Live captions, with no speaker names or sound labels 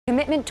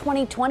Commitment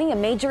 2020, a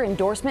major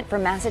endorsement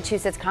from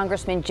Massachusetts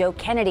Congressman Joe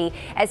Kennedy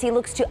as he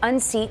looks to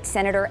unseat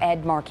Senator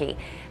Ed Markey.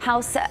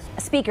 House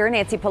Speaker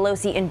Nancy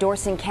Pelosi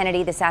endorsing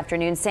Kennedy this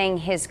afternoon, saying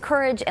his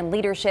courage and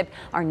leadership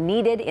are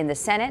needed in the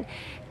Senate.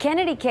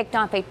 Kennedy kicked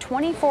off a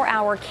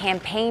 24-hour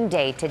campaign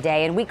day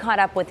today, and we caught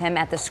up with him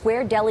at the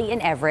Square Deli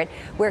in Everett,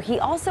 where he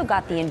also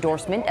got the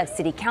endorsement of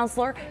City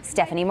Councilor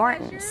Stephanie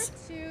Martins.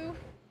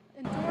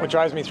 What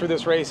drives me through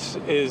this race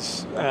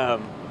is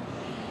the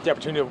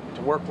opportunity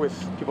to work with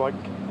people like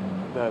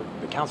the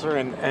counselor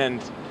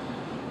and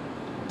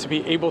to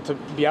be able to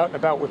be out and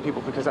about with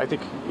people, because I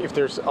think if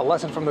there's a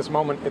lesson from this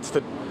moment, it's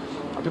that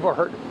people are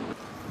hurt.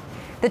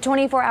 The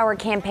 24-hour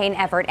campaign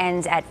effort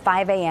ends at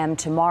 5 a.m.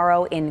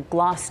 tomorrow in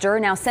Gloucester.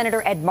 Now,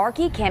 Senator Ed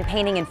Markey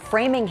campaigning in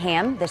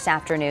Framingham this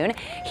afternoon.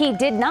 He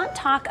did not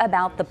talk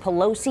about the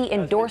Pelosi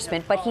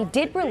endorsement, but he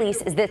did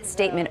release this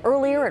statement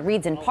earlier. It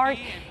reads in part,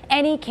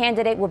 "Any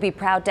candidate will be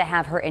proud to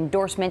have her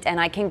endorsement,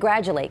 and I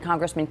congratulate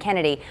Congressman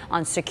Kennedy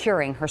on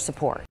securing her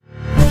support."